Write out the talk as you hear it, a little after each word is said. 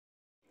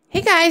Hey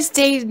guys,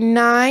 day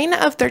 9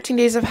 of 13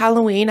 days of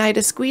Halloween. I had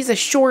to squeeze a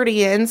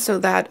shorty in so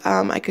that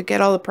I could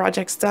get all the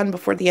projects done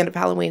before the end of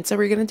Halloween. So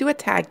we're going to do a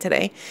tag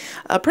today,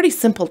 a pretty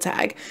simple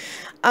tag.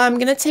 I'm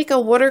going to take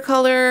a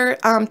watercolor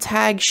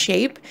tag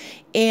shape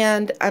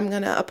and I'm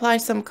going to apply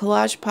some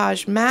Collage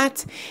Page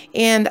matte.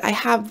 And I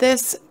have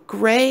this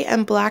gray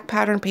and black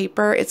pattern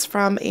paper. It's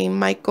from a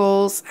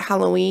Michael's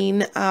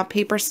Halloween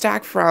paper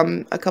stack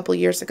from a couple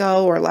years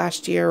ago or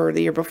last year or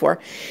the year before.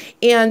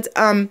 And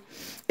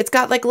it's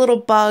got like little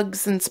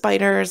bugs and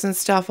spiders and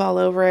stuff all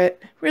over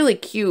it. Really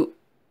cute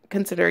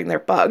considering they're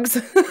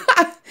bugs.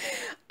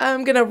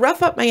 I'm going to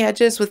rough up my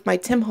edges with my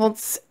Tim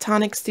Holtz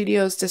Tonic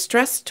Studios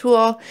Distress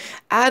tool.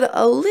 Add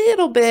a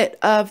little bit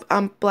of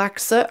black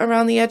soot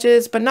around the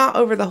edges, but not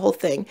over the whole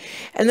thing.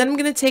 And then I'm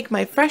going to take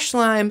my Fresh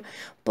Lime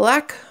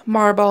Black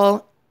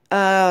Marble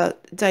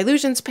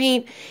Dilutions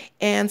paint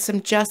and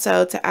some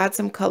gesso to add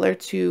some color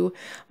to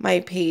my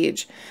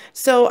page.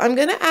 So I'm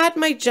going to add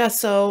my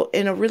gesso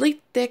in a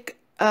really thick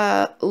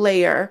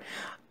layer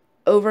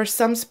over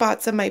some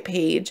spots of my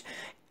page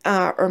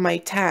or my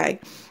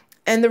tag.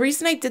 And the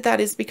reason I did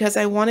that is because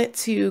I want it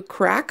to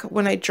crack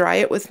when I dry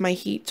it with my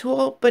heat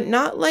tool, but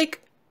not like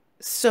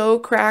so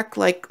crack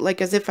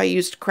like as if I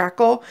used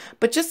crackle,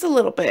 but just a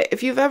little bit.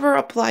 If you've ever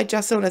applied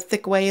gesso in a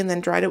thick way and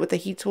then dried it with a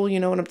heat tool, you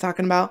know what I'm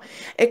talking about.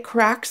 It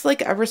cracks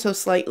like ever so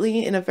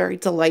slightly in a very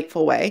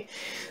delightful way.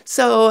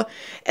 So,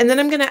 and then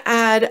I'm going to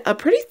add a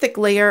pretty thick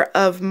layer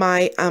of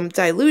my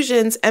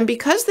dilutions, and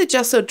because the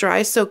gesso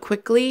dries so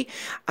quickly,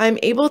 I'm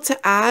able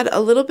to add a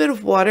little bit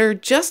of water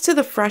just to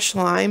the fresh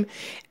lime,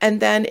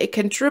 and then it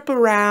can drip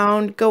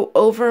around, go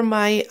over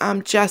my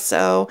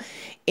gesso,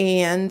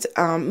 and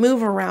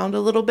move around a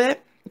little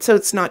bit. So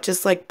it's not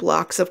just like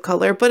blocks of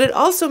color, but it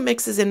also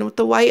mixes in with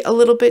the white a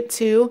little bit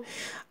too.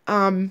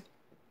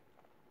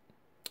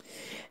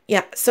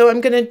 Yeah, so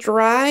I'm going to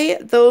dry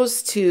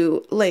those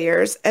two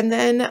layers, and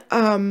then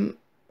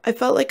I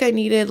felt like I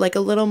needed like a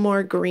little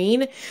more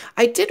green.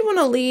 I did want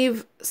to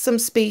leave some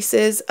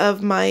spaces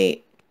of my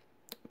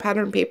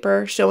pattern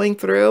paper showing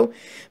through,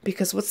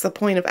 because what's the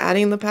point of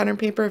adding the pattern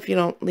paper if you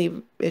don't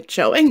leave it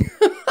showing?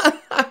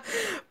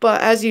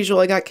 But as usual,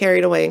 I got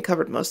carried away and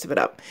covered most of it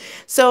up.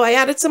 So I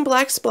added some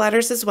black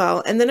splatters as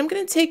well. And then I'm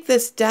going to take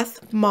this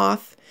Death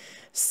Moth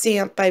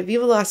stamp by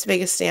Viva Las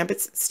Vegas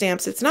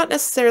stamps. It's not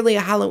necessarily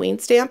a Halloween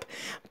stamp,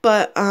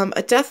 but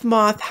a death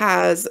moth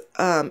has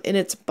in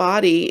its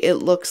body, it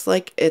looks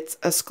like it's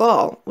a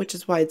skull, which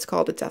is why it's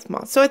called a death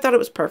moth. So I thought it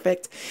was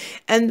perfect.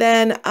 And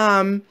then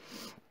I'm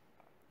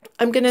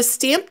going to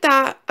stamp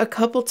that a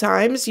couple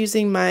times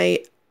using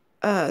my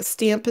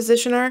stamp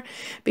positioner,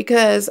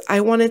 because I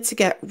want it to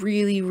get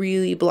really,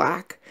 really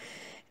black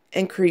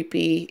and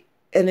creepy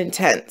and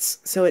intense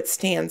so it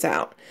stands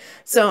out.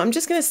 So I'm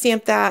just going to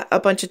stamp that a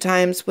bunch of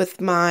times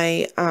with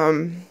my,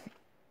 I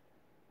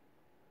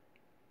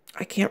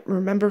can't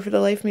remember for the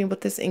life of me what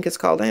this ink is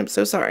called. I am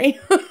so sorry.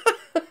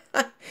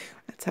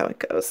 That's how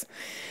it goes.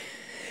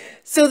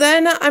 So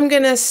then I'm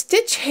going to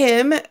stitch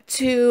him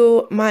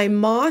to my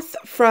moth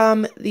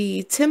from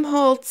the Tim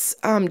Holtz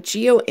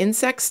Geo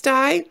Insects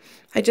die.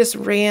 I just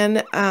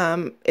ran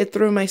it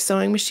through my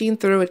sewing machine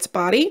through its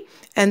body,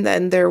 and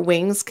then their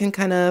wings can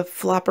kind of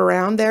flop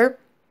around there.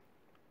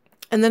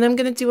 And then I'm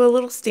going to do a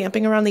little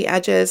stamping around the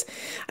edges.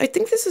 I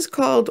think this is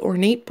called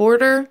Ornate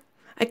Border.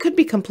 I could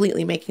be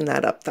completely making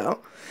that up though,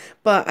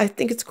 but I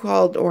think it's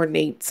called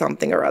Ornate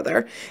something or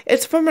other.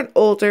 It's from an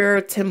older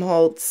Tim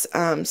Holtz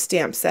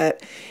stamp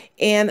set.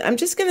 And I'm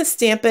just going to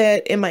stamp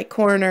it in my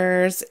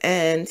corners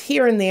and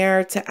here and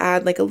there to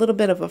add like a little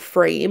bit of a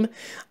frame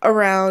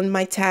around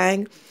my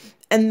tag.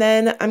 And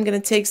then I'm going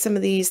to take some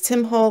of these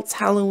Tim Holtz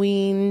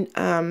Halloween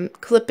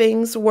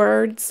clippings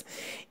words.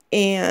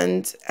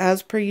 And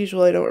as per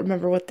usual, I don't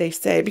remember what they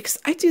say, because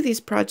I do these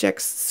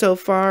projects so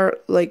far,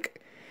 like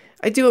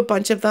I do a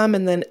bunch of them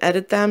and then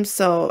edit them.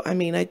 So, I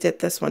mean, I did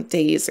this one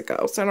days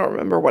ago, so I don't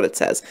remember what it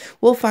says.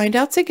 We'll find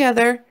out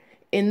together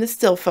in the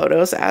still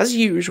photos as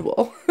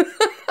usual.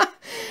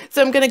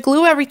 So I'm going to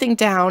glue everything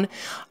down.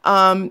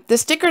 The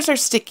stickers are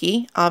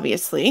sticky,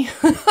 obviously,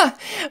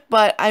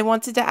 but I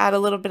wanted to add a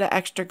little bit of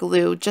extra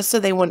glue just so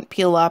they wouldn't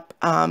peel up.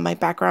 My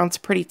background's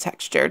pretty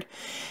textured.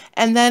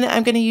 And then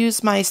I'm going to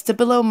use my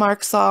Stabilo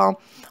Marksaw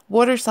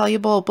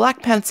water-soluble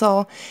black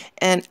pencil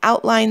and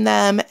outline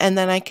them, and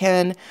then I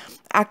can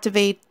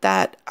activate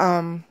that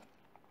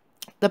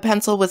the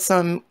pencil with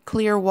some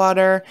clear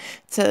water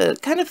to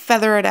kind of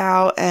feather it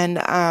out,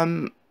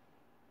 and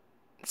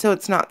so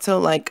it's not so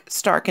like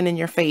stark and in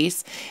your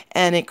face,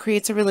 and it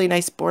creates a really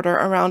nice border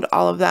around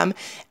all of them.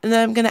 And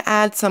then I'm going to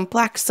add some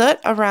black soot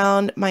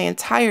around my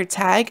entire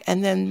tag,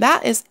 and then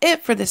that is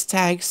it for this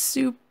tag.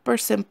 Super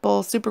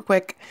simple, super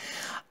quick,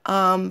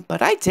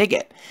 but I dig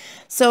it.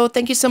 So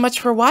thank you so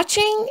much for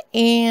watching,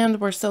 and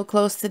we're so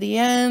close to the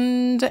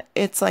end.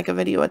 It's like a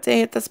video a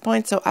day at this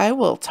point, so I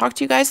will talk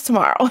to you guys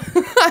tomorrow.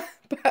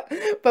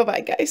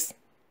 Bye-bye, guys.